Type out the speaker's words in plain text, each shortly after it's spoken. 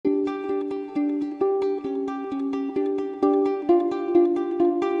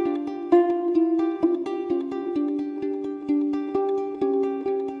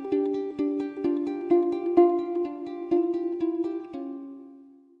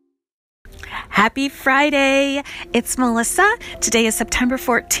Happy Friday! It's Melissa. Today is September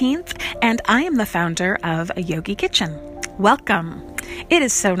 14th, and I am the founder of A Yogi Kitchen. Welcome. It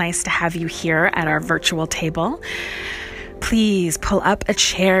is so nice to have you here at our virtual table. Please pull up a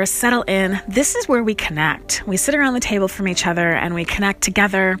chair, settle in. This is where we connect. We sit around the table from each other and we connect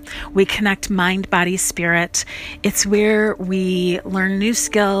together. We connect mind, body, spirit. It's where we learn new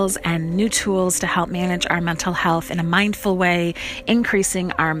skills and new tools to help manage our mental health in a mindful way,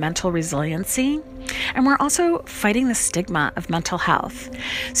 increasing our mental resiliency. And we're also fighting the stigma of mental health.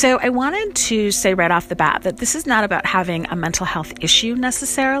 So I wanted to say right off the bat that this is not about having a mental health issue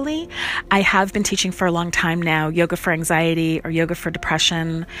necessarily. I have been teaching for a long time now, yoga for anxiety or yoga for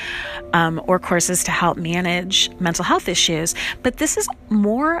depression, or courses to help manage mental health issues. But this is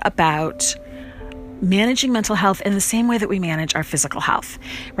more about managing mental health in the same way that we manage our physical health,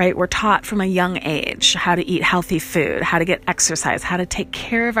 right? We're taught from a young age how to eat healthy food, how to get exercise, how to take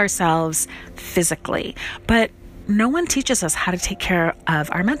care of ourselves physically. But no one teaches us how to take care of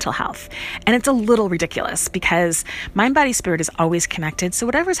our mental health. And it's a little ridiculous because mind, body, spirit is always connected. So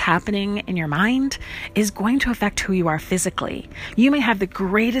whatever's happening in your mind is going to affect who you are physically. You may have the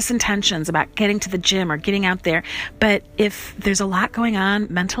greatest intentions about getting to the gym or getting out there, but if there's a lot going on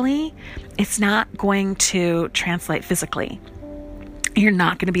mentally, it's not going to translate physically. You're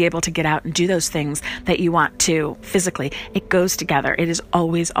not going to be able to get out and do those things that you want to physically. It goes together. It is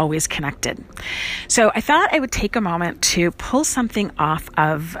always, always connected. So I thought I would take a moment to pull something off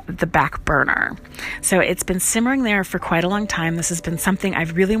of the back burner. So it's been simmering there for quite a long time. This has been something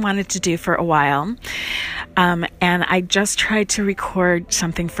I've really wanted to do for a while. And I just tried to record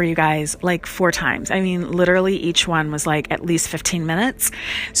something for you guys like 4 times. I mean, literally each one was like at least 15 minutes.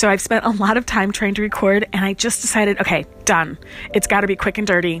 So I've spent a lot of time trying to record and I just decided, okay, done. It's got to be quick and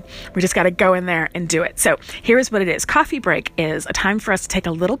dirty. We just got to go in there and do it. So here's what it is. Coffee break is a time for us to take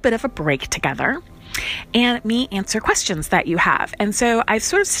a little bit of a break together and me answer questions that you have. And so I've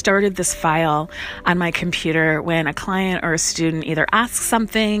sort of started this file on my computer when a client or a student either asks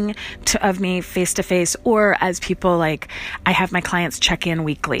something of me face to face, or as people like, I have my clients check in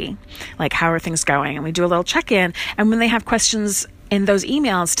weekly, like how are things going? And we do a little check in. And when they have questions in those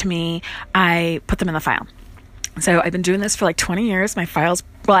emails to me, I put them in the file. So I've been doing this for like 20 years. My files,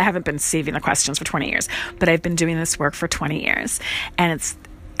 well, I haven't been saving the questions for 20 years, but I've been doing this work for 20 years. And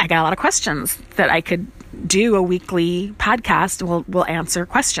I got a lot of questions that I could do a weekly podcast. We'll answer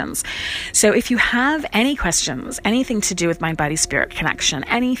questions. So if you have any questions, anything to do with mind, body, spirit connection,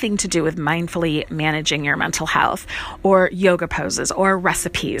 anything to do with mindfully managing your mental health, or yoga poses, or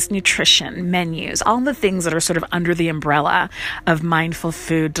recipes, nutrition, menus, all the things that are sort of under the umbrella of mindful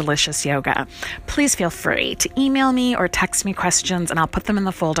food, delicious yoga, please feel free to email me or text me questions and I'll put them in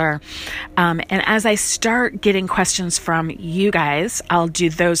the folder. And as I start getting questions from you guys, I'll do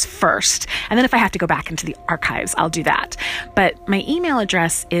those first. And then if I have to go back into the archives, I'll do that. But my email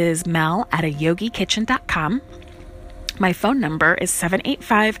address is mel@ayogikitchen.com. My phone number is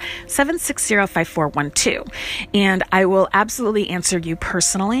 785-760-5412. And I will absolutely answer you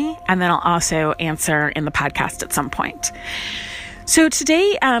personally. And then I'll also answer in the podcast at some point. So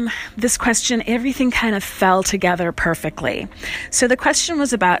today, this question, everything kind of fell together perfectly. So the question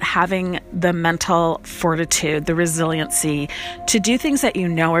was about having the mental fortitude, the resiliency to do things that you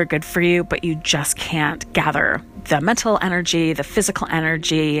know are good for you, but you just can't gather the mental energy, the physical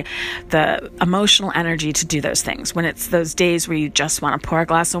energy, the emotional energy to do those things. When it's those days where you just want to pour a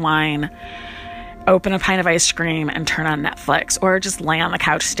glass of wine, open a pint of ice cream and turn on Netflix, or just lay on the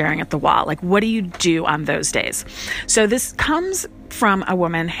couch staring at the wall. Like, what do you do on those days? So this comes from a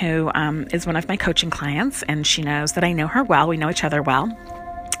woman who is one of my coaching clients, and she knows that I know her well. We know each other well.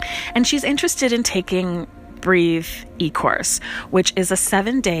 And she's interested in taking Breathe e-course, which is a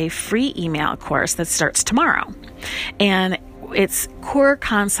 7-day free email course that starts tomorrow. And it's core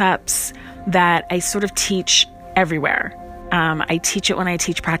concepts that I sort of teach everywhere. I teach it when I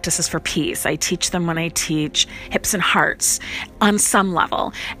teach practices for peace. I teach them when I teach hips and hearts on some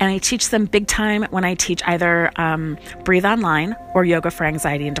level. And I teach them big time when I teach either Breathe Online or Yoga for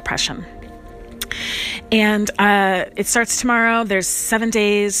Anxiety and Depression. And it starts tomorrow. There's 7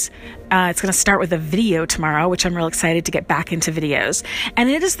 days. It's going to start with a video tomorrow, which I'm real excited to get back into videos. And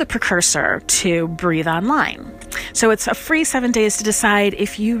it is the precursor to Breathe Online. So it's a free 7 days to decide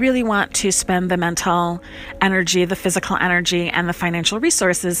if you really want to spend the mental energy, the physical energy, and the financial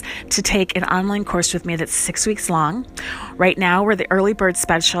resources to take an online course with me that's 6 weeks long. Right now, where the early bird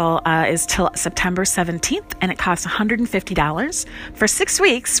special is till September 17th, and it costs $150 for 6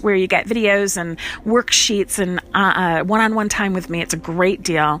 weeks, where you get videos and worksheets and one-on-one time with me. It's a great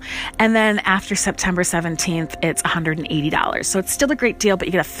deal. And then after September 17th, it's $180. So it's still a great deal, but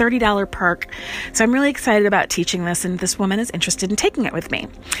you get a $30 perk. So I'm really excited about teaching this, and this woman is interested in taking it with me.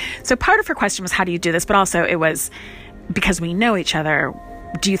 So part of her question was, how do you do this? But also it was, because we know each other,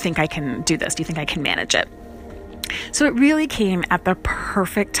 do you think I can do this? Do you think I can manage it? So it really came at the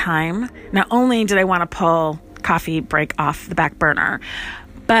perfect time. Not only did I want to pull coffee break off the back burner,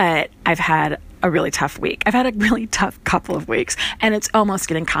 but I've had a really tough week. I've had a really tough couple of weeks, and it's almost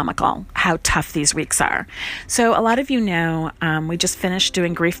getting comical how tough these weeks are. So a lot of you know, we just finished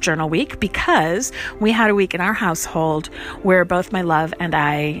doing Grief Journal Week because we had a week in our household where both my love and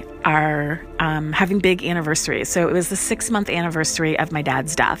I are having big anniversaries. So it was the 6-month anniversary of my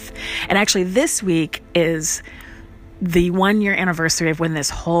dad's death. And actually this week is the 1-year anniversary of when this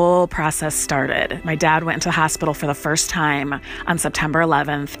whole process started. My dad went into the hospital for the first time on September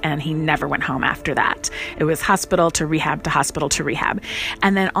 11th, and he never went home after that. It was hospital to rehab to hospital to rehab.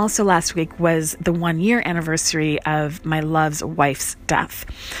 And then also last week was the 1-year anniversary of my love's wife's death.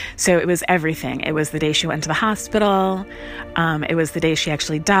 So it was everything. It was the day she went into the hospital. It was the day she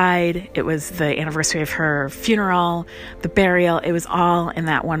actually died. It was the anniversary of her funeral, the burial. It was all in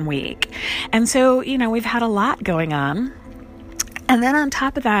that 1 week. And so, you know, we've had a lot going on. And then on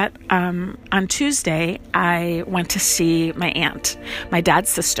top of that, on Tuesday, I went to see my aunt, my dad's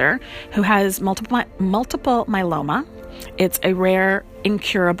sister, who has multiple myeloma. It's a rare,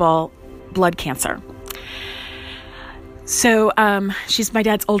 incurable blood cancer. So she's my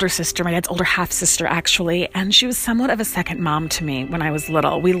dad's older sister, my dad's older half-sister, actually, and she was somewhat of a second mom to me when I was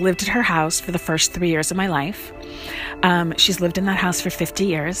little. We lived at her house for the first 3 years of my life. She's lived in that house for 50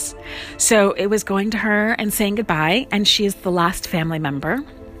 years. So it was going to her and saying goodbye, and she is the last family member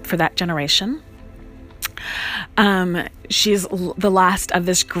for that generation. She's the last of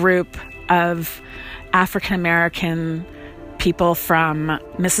this group of African-American people from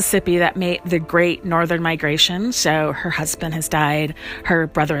Mississippi that made the Great Northern Migration. So her husband has died, her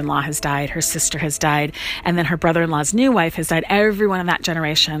brother-in-law has died, her sister has died, and then her brother-in-law's new wife has died. Everyone in that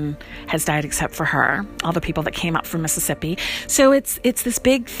generation has died except for her, all the people that came up from Mississippi. So it's this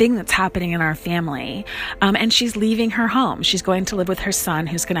big thing that's happening in our family. And she's leaving her home. She's going to live with her son,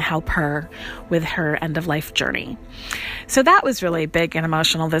 who's going to help her with her end-of-life journey. So that was really big and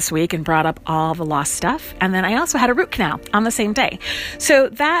emotional this week and brought up all the lost stuff. And then I also had a root canal on the same day. So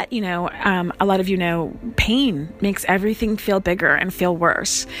that, you know, a lot of you know, pain makes everything feel bigger and feel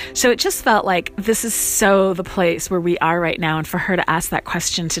worse. So it just felt like this is so the place where we are right now. And for her to ask that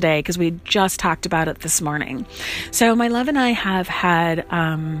question today, because we just talked about it this morning. So my love and I have had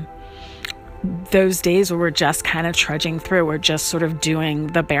those days where we're just kind of trudging through. We're just sort of doing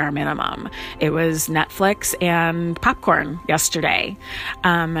the bare minimum. It was Netflix and popcorn yesterday,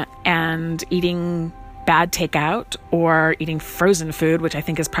 and eating bad takeout or eating frozen food, which I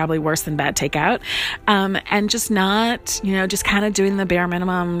think is probably worse than bad takeout, and just not, you know, just kind of doing the bare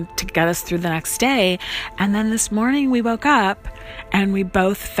minimum to get us through the next day. And then this morning we woke up and we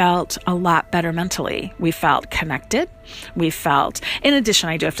both felt a lot better mentally. We felt connected. We felt, in addition,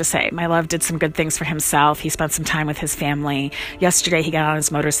 I do have to say, my love did some good things for himself. He spent some time with his family. Yesterday, he got on his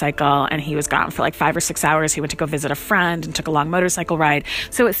motorcycle and he was gone for like 5 or 6 hours. He went to go visit a friend and took a long motorcycle ride.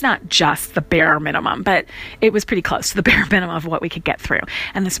 So it's not just the bare minimum, but it was pretty close to the bare minimum of what we could get through.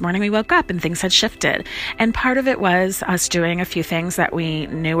 And this morning we woke up and things had shifted. And part of it was us doing a few things that we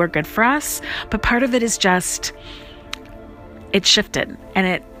knew were good for us. But part of it is just, it shifted, and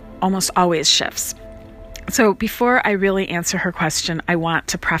it almost always shifts. So before I really answer her question, I want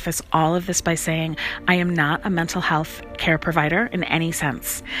to preface all of this by saying I am not a mental health care provider in any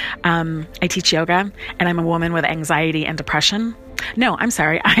sense. I teach yoga, and I'm a woman with anxiety and depression. No, I'm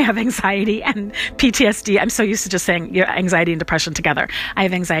sorry. I have anxiety and PTSD. I'm so used to just saying anxiety and depression together. I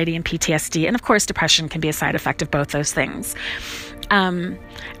have anxiety and PTSD. And of course, depression can be a side effect of both those things.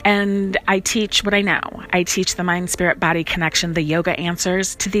 And I teach what I know. I teach the mind, spirit, body connection, the yoga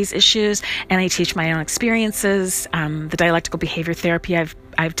answers to these issues. And I teach my own experiences, the dialectical behavior therapy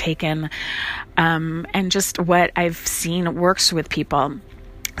I've taken, and just what I've seen works with people.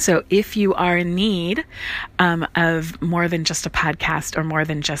 So if you are in need of more than just a podcast or more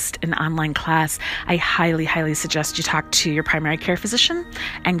than just an online class, I highly, highly suggest you talk to your primary care physician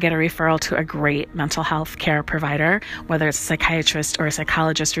and get a referral to a great mental health care provider, whether it's a psychiatrist or a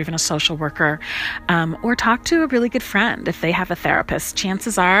psychologist or even a social worker, or talk to a really good friend if they have a therapist.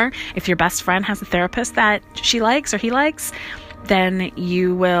 Chances are, if your best friend has a therapist that she likes or he likes, then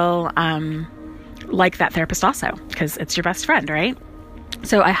you will like that therapist also, because it's your best friend, right?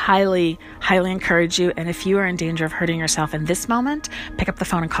 So I highly, highly encourage you. And if you are in danger of hurting yourself in this moment, pick up the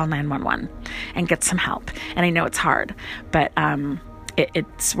phone and call 911 and get some help. And I know it's hard, but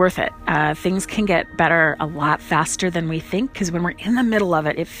it's worth it. Things can get better a lot faster than we think, because when we're in the middle of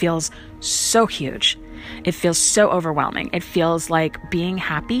it, it feels so huge. It feels so overwhelming. It feels like being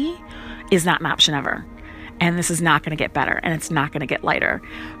happy is not an option ever. And this is not going to get better, and it's not going to get lighter.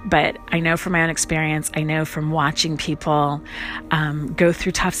 But I know from my own experience, I know from watching people go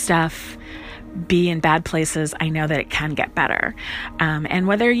through tough stuff, be in bad places, I know that it can get better. And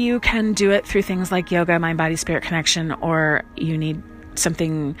whether you can do it through things like yoga, mind, body, spirit connection, or you need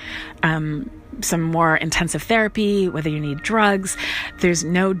something, some more intensive therapy, whether you need drugs, there's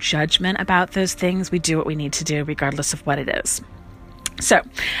no judgment about those things. We do what we need to do regardless of what it is. So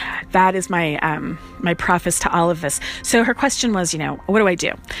that is my my preface to all of this. So her question was, what do I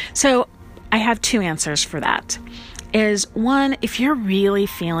do? So I have two answers for that. Is one, if you're really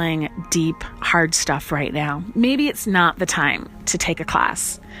feeling deep, hard stuff right now, maybe it's not the time to take a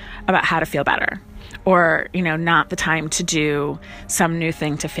class about how to feel better, or, not the time to do some new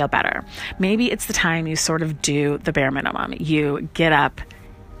thing to feel better. Maybe it's the time you sort of do the bare minimum. You get up,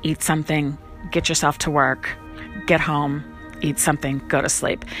 eat something, get yourself to work, get home, eat something, go to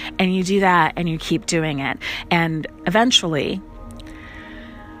sleep. And you do that and you keep doing it. And eventually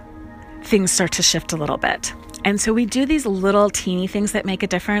things start to shift a little bit. And so we do these little teeny things that make a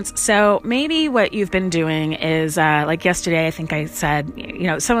difference. So maybe what you've been doing is, like yesterday, I think I said,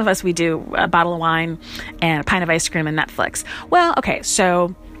 some of us, we do a bottle of wine and a pint of ice cream and Netflix. Well, okay,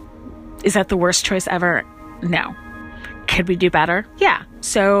 so is that the worst choice ever? No. Could we do better? Yeah.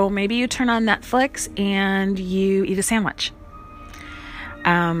 So maybe you turn on Netflix and you eat a sandwich.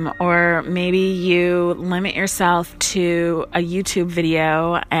 Or maybe you limit yourself to a YouTube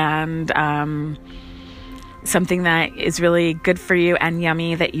video and something that is really good for you and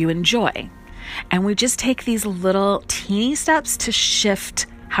yummy that you enjoy. And we just take these little teeny steps to shift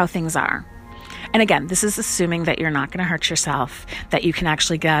how things are. And again, this is assuming that you're not going to hurt yourself, that you can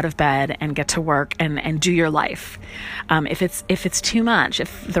actually get out of bed and get to work and do your life. If it's too much,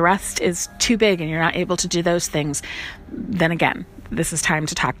 if the rest is too big and you're not able to do those things, then again, this is time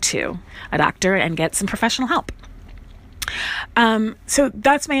to talk to a doctor and get some professional help. So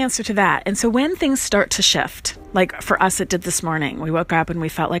that's my answer to that. And so when things start to shift, like for us, it did this morning, we woke up and we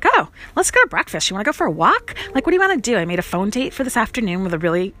felt like, oh, let's go to breakfast. You want to go for a walk? Like, what do you want to do? I made a phone date for this afternoon with a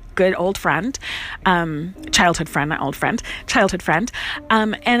really good old friend, childhood friend.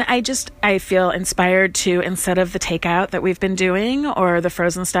 And I feel inspired to, instead of the takeout that we've been doing or the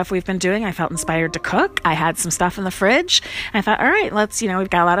frozen stuff we've been doing, I felt inspired to cook. I had some stuff in the fridge. I thought, all right, let's, we've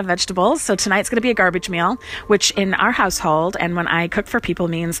got a lot of vegetables. So tonight's going to be a garbage meal, which in our household, and when I cook for people,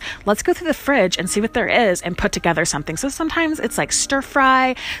 means let's go through the fridge and see what there is and put together something. So sometimes it's like stir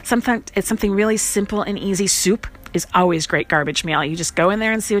fry. Sometimes it's something really simple and easy. Soup is always great garbage meal. You just go in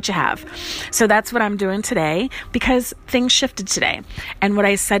there and see what you have. So that's what I'm doing today, because things shifted today. And what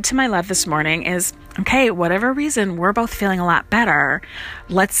I said to my love this morning is, okay, whatever reason, we're both feeling a lot better.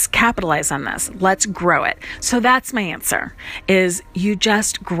 Let's capitalize on this. Let's grow it. So that's my answer, is you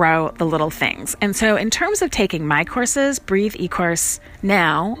just grow the little things. And so in terms of taking my courses, Breathe eCourse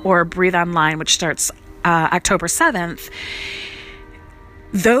now, or Breathe Online, which starts October 7th,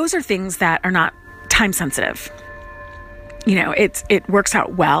 those are things that are not time sensitive. It works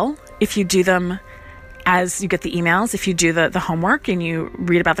out well if you do them as you get the emails, if you do the homework and you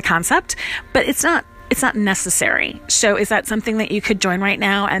read about the concept, but it's not necessary. So is that something that you could join right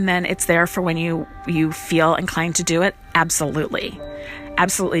now and then it's there for when you feel inclined to do it? Absolutely.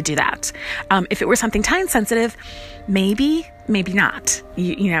 Absolutely do that. If it were something time sensitive, maybe not.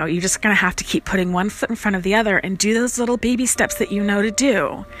 You're just going to have to keep putting one foot in front of the other and do those little baby steps that you know to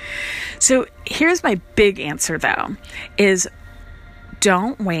do. So here's my big answer though, is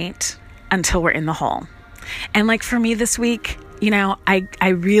don't wait until we're in the hole. And like for me this week, I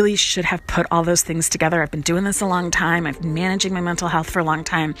really should have put all those things together. I've been doing this a long time. I've been managing my mental health for a long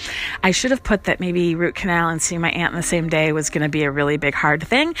time. I should have put that maybe root canal and seeing my aunt in the same day was going to be a really big, hard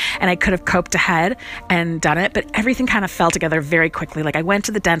thing. And I could have coped ahead and done it, but everything kind of fell together very quickly. Like I went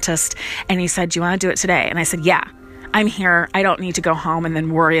to the dentist and he said, do you want to do it today? And I said, yeah. I'm here. I don't need to go home and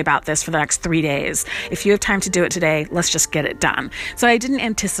then worry about this for the next 3 days. If you have time to do it today, let's just get it done. So I didn't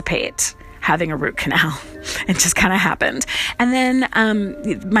anticipate having a root canal. It just kind of happened. And then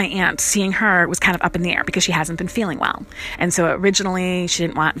my aunt, seeing her was kind of up in the air because she hasn't been feeling well. And so originally she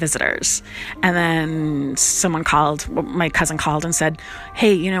didn't want visitors. And then my cousin called and said,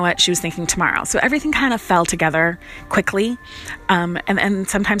 hey, you know what? She was thinking tomorrow. So everything kind of fell together quickly. And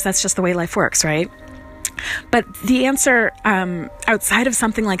sometimes that's just the way life works, right? But the answer outside of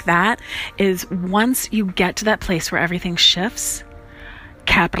something like that is, once you get to that place where everything shifts,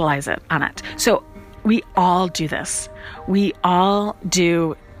 capitalize on it. So we all do this. we all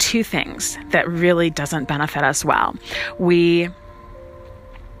do two things that really doesn't benefit us well.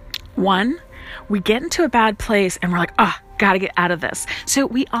 One, we get into a bad place and we're like, oh, gotta get out of this. So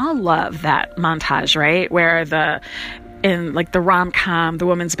we all love that montage, right? Where in like the rom-com, the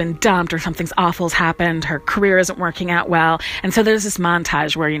woman's been dumped or something's awful's happened, her career isn't working out well. And so there's this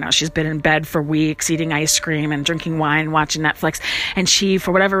montage where, she's been in bed for weeks, eating ice cream and drinking wine, watching Netflix. And she,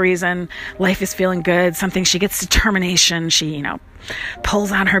 for whatever reason, life is feeling good, she gets determination. She,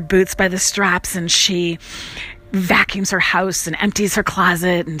 pulls on her boots by the straps and she vacuums her house and empties her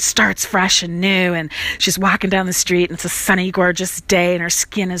closet and starts fresh and new, and she's walking down the street and it's a sunny, gorgeous day and her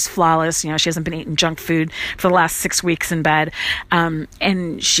skin is flawless. She hasn't been eating junk food for the last 6 weeks in bed. And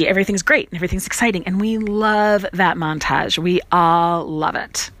everything's great and everything's exciting. And we love that montage. We all love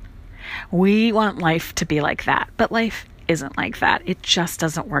it. We want life to be like that, but life isn't like that. It just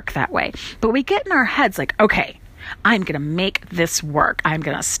doesn't work that way. But we get in our heads like, okay, I'm going to make this work. I'm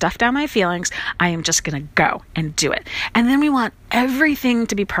going to stuff down my feelings. I am just going to go and do it. And then we want everything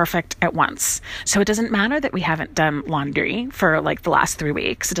to be perfect at once. So it doesn't matter that we haven't done laundry for like the last 3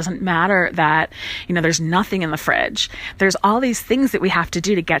 weeks. It doesn't matter that, there's nothing in the fridge. There's all these things that we have to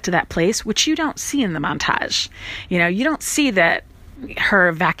do to get to that place, which you don't see in the montage. You don't see that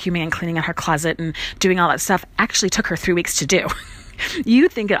her vacuuming and cleaning out her closet and doing all that stuff actually took her 3 weeks to do. You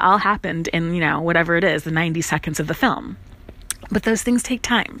think it all happened in, whatever it is, the 90 seconds of the film. But those things take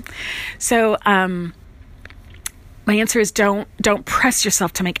time. So my answer is don't press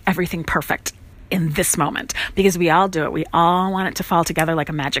yourself to make everything perfect in this moment, because we all do it. We all want it to fall together like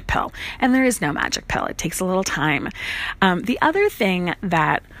a magic pill. And there is no magic pill. It takes a little time. The other thing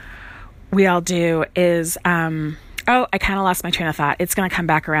that we all do is... I kind of lost my train of thought. It's going to come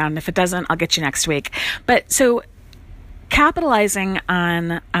back around. If it doesn't, I'll get you next week. But so... capitalizing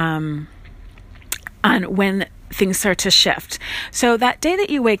on when things start to shift. So that day that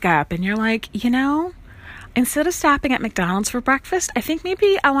you wake up and you're like, instead of stopping at McDonald's for breakfast, I think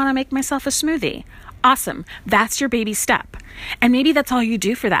maybe I want to make myself a smoothie. Awesome. That's your baby step. And maybe that's all you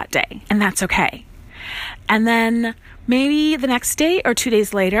do for that day, and that's okay. And then maybe the next day or 2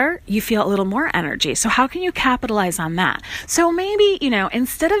 days later, you feel a little more energy. So how can you capitalize on that? So maybe,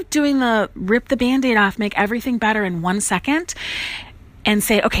 instead of doing the rip the Band-Aid off, make everything better in 1 second, and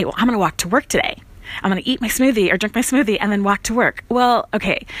say, okay, well, I'm going to walk to work today. I'm going to eat my smoothie or drink my smoothie and then walk to work. Well,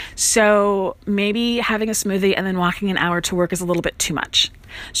 okay, so maybe having a smoothie and then walking an hour to work is a little bit too much.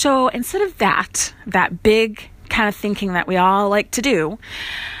 So instead of that big kind of thinking that we all like to do,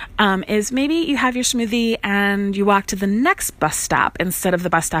 is maybe you have your smoothie and you walk to the next bus stop instead of the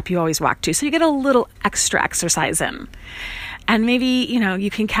bus stop you always walk to. So you get a little extra exercise in. And maybe, you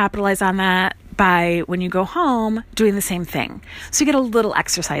can capitalize on that by, when you go home, doing the same thing. So you get a little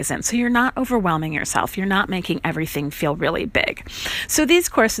exercise in. So you're not overwhelming yourself. You're not making everything feel really big. So these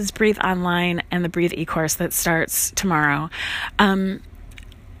courses, Breathe Online and the Breathe e-course that starts tomorrow,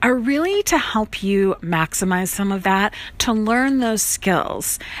 are really to help you maximize some of that, to learn those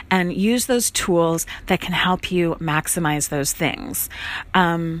skills and use those tools that can help you maximize those things.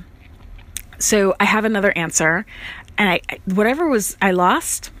 So I have another answer. And I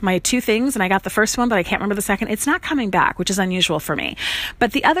lost my two things and I got the first one, but I can't remember the second. It's not coming back, which is unusual for me.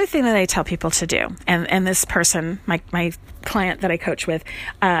 But the other thing that I tell people to do, and this person, my client that I coach with,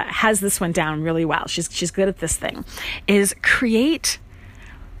 has this one down really well. She's good at this thing, is create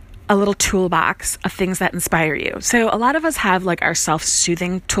a little toolbox of things that inspire you. So a lot of us have like our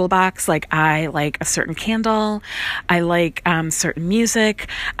self-soothing toolbox. Like I like a certain candle. I like certain music.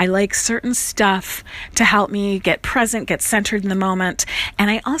 I like certain stuff to help me get present, get centered in the moment.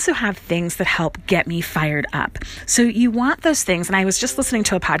 And I also have things that help get me fired up. So you want those things. And I was just listening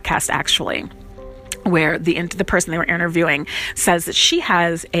to a podcast actually, where the person they were interviewing says that she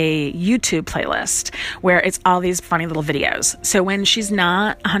has a YouTube playlist where it's all these funny little videos. So when she's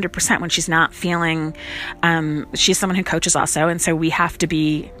not 100%, when she's not feeling, she's someone who coaches also. And so we have to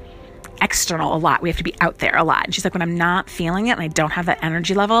be external a lot. We have to be out there a lot. And she's like, when I'm not feeling it and I don't have that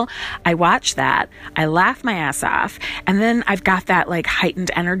energy level, I watch that, I laugh my ass off, and then I've got that like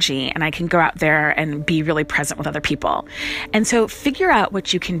heightened energy and I can go out there and be really present with other people. And so figure out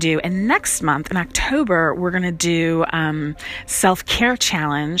what you can do. And next month in October, we're going to do self-care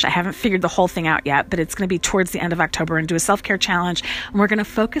challenge. I haven't figured the whole thing out yet, but it's going to be towards the end of October, and do a self-care challenge. And we're going to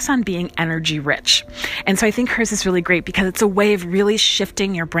focus on being energy rich. And so I think hers is really great because it's a way of really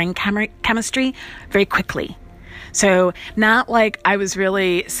shifting your brain chemistry very quickly. So not like I was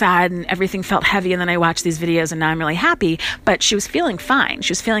really sad and everything felt heavy and then I watched these videos and now I'm really happy, but she was feeling fine.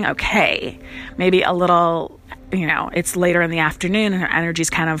 She was feeling okay. Maybe a little, it's later in the afternoon and her energy's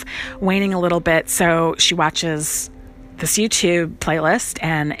kind of waning a little bit. So she watches this YouTube playlist,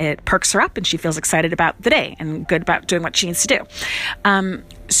 and it perks her up and she feels excited about the day and good about doing what she needs to do.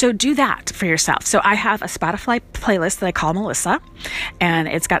 So do that for yourself. So I have a Spotify playlist that I call Melissa, and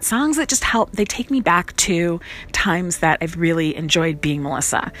it's got songs that just help. They take me back to times that I've really enjoyed being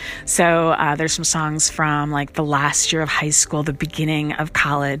Melissa. So there's some songs from like the last year of high school, the beginning of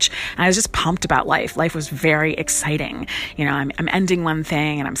college. And I was just pumped about life. Life was very exciting. You know, I'm ending one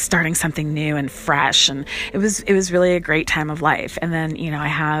thing and I'm starting something new and fresh. And it was really a great time of life. And then, you know, I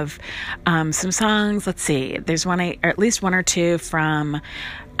have some songs. Let's see. There's or at least one or two from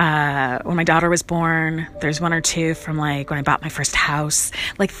when my daughter was born. There's one or two from like when I bought my first house,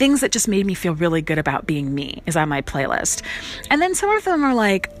 like things that just made me feel really good about being me is on my playlist. And then some of them are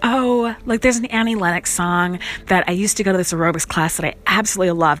like, like there's an Annie Lennox song that I used to go to this aerobics class that I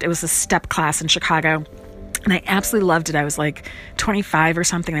absolutely loved. It was a step class in Chicago. And I absolutely loved it. I was like 25 or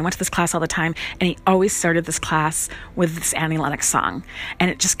something. I went to this class all the time, and he always started this class with this Annie Lennox song.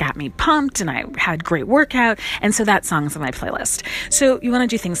 And it just got me pumped, and I had great workout. And so that song's on my playlist. So you want to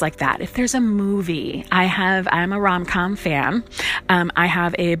do things like that. If there's a movie, I'm a rom-com fan. I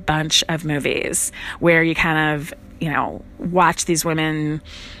have a bunch of movies where you kind of, you know, watch these women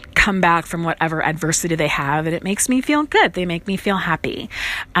come back from whatever adversity they have, and it makes me feel good. They make me feel happy.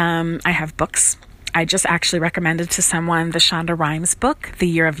 I have books. I just actually recommended to someone the Shonda Rhimes book, The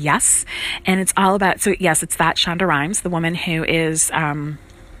Year of Yes. And it's all about, so yes, it's that Shonda Rhimes, the woman who is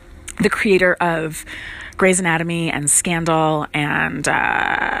the creator of Grey's Anatomy and Scandal and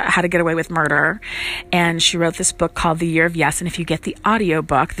How to Get Away with Murder. And she wrote this book called The Year of Yes. And if you get the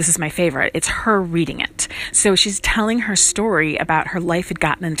audiobook, this is my favorite, it's her reading it. So she's telling her story about her life had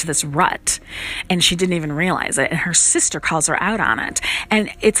gotten into this rut and she didn't even realize it. And her sister calls her out on it. And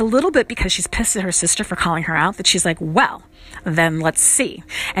it's a little bit because she's pissed at her sister for calling her out that she's like, well, then let's see.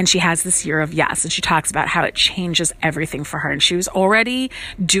 And she has this Year of Yes, and she talks about how it changes everything for her. And she was already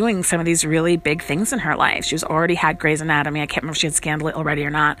doing some of these really big things in her life. She was already had Grey's Anatomy. I can't remember if she had Scandal already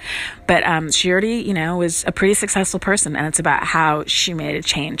or not, but she already, you know, was a pretty successful person. And it's about how she made a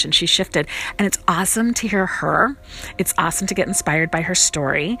change and she shifted. And it's awesome to hear her. It's awesome to get inspired by her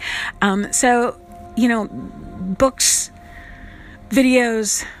story. So, you know, books,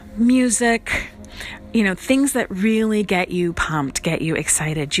 videos, music, you know, things that really get you pumped, get you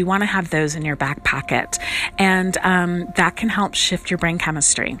excited. You want to have those in your back pocket. And that can help shift your brain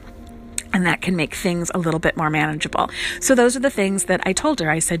chemistry. And that can make things a little bit more manageable. So those are the things that I told her.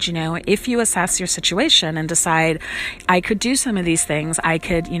 I said, you know, if you assess your situation and decide I could do some of these things, I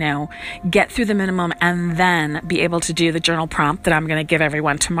could, you know, get through the minimum and then be able to do the journal prompt that I'm going to give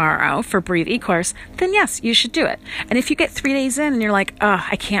everyone tomorrow for Breathe eCourse, then yes, you should do it. And if you get 3 days in and you're like, oh,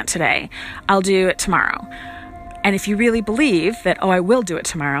 I can't today, I'll do it tomorrow. And if you really believe that, oh, I will do it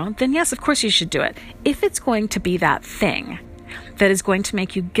tomorrow, then yes, of course you should do it. If it's going to be that thing that is going to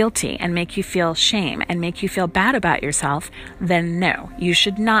make you guilty and make you feel shame and make you feel bad about yourself, then no, you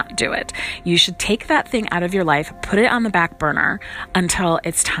should not do it. You should take that thing out of your life, put it on the back burner until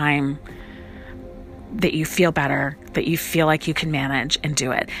it's time that you feel better, that you feel like you can manage and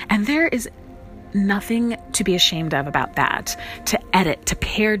do it. And there is nothing to be ashamed of about that, to edit, to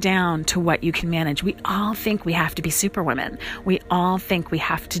pare down to what you can manage. We all think we have to be superwomen. We all think we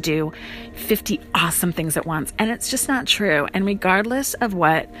have to do 50 awesome things at once. And it's just not true. And regardless of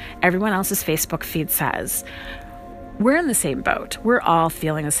what everyone else's Facebook feed says, we're in the same boat. We're all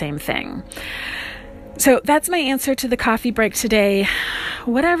feeling the same thing. So that's my answer to the coffee break today.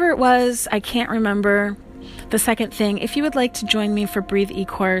 Whatever it was, I can't remember. The second thing, if you would like to join me for Breathe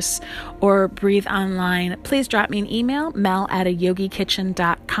eCourse or Breathe Online, please drop me an email,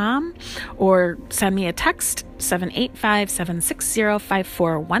 mel@ayogikitchen.com, or send me a text,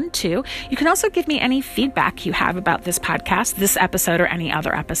 785-760-5412. You can also give me any feedback you have about this podcast, this episode, or any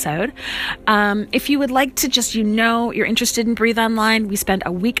other episode. If you would like to just, you know, you're interested in Breathe Online, we spend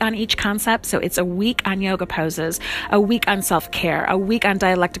a week on each concept. So it's a week on yoga poses, a week on self-care, a week on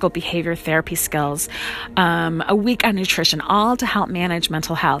dialectical behavior therapy skills, a week on nutrition, all to help manage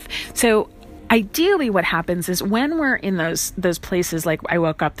mental health. So ideally what happens is when we're in those places, like I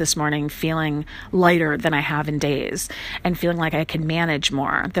woke up this morning feeling lighter than I have in days and feeling like I can manage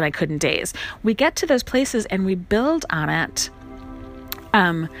more than I could in days, we get to those places and we build on it.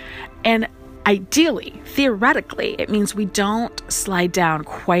 And ideally, theoretically, it means we don't slide down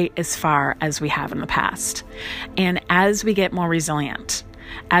quite as far as we have in the past. And as we get more resilient,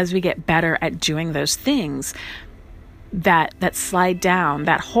 as we get better at doing those things, that slide down,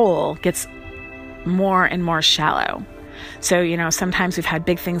 that hole gets more and more shallow. So, you know, sometimes we've had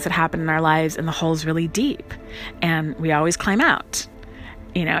big things that happen in our lives and the hole's really deep and we always climb out.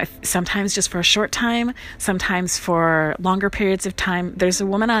 if sometimes just for a short time, sometimes for longer periods of time. There's a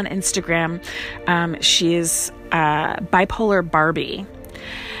woman on Instagram. She's Bipolar Barbie,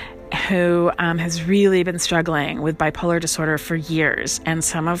 who has really been struggling with bipolar disorder for years. And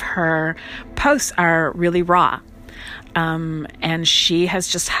some of her posts are really raw. And she has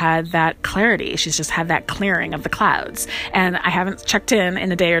just had that clarity. She's just had that clearing of the clouds. And I haven't checked in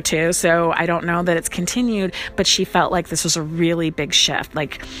a day or two, so I don't know that it's continued, but she felt like this was a really big shift.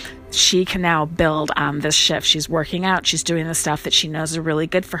 Like, she can now build on this shift. She's working out. She's doing the stuff that she knows is really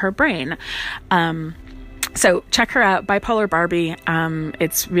good for her brain. So check her out, Bipolar Barbie.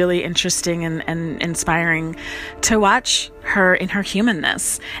 It's really interesting and inspiring to watch her in her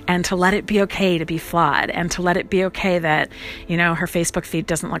humanness, and to let it be okay to be flawed, and to let it be okay that, her Facebook feed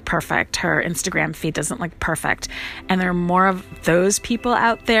doesn't look perfect, her Instagram feed doesn't look perfect. And there are more of those people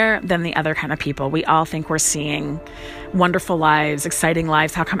out there than the other kind of people. We all think we're seeing wonderful lives, exciting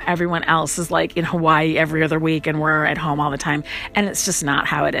lives. How come everyone else is like in Hawaii every other week and we're at home all the time? And it's just not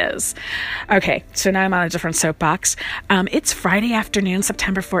how it is. Okay, so now I'm on a different soapbox. It's Friday afternoon,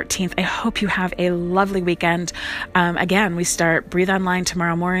 September 14th. I hope you have a lovely weekend. Again, we start Breathe Online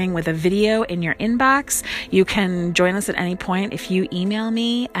tomorrow morning with a video in your inbox. You can join us at any point. If you email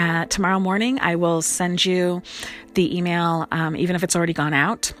me tomorrow morning, I will send you the email, even if it's already gone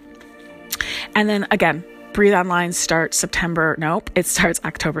out. And then again, Breathe Online starts it starts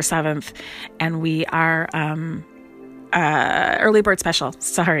October 7th, and we are early bird special,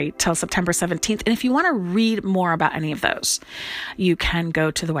 till September 17th. And if you want to read more about any of those, you can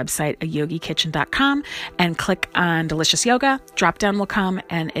go to the website ayogikitchen.com and click on Delicious Yoga. Drop down will come,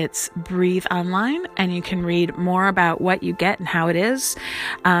 and it's Breathe Online, and you can read more about what you get and how it is,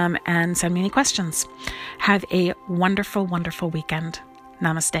 and send me any questions. Have a wonderful, wonderful weekend.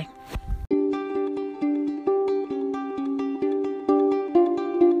 Namaste.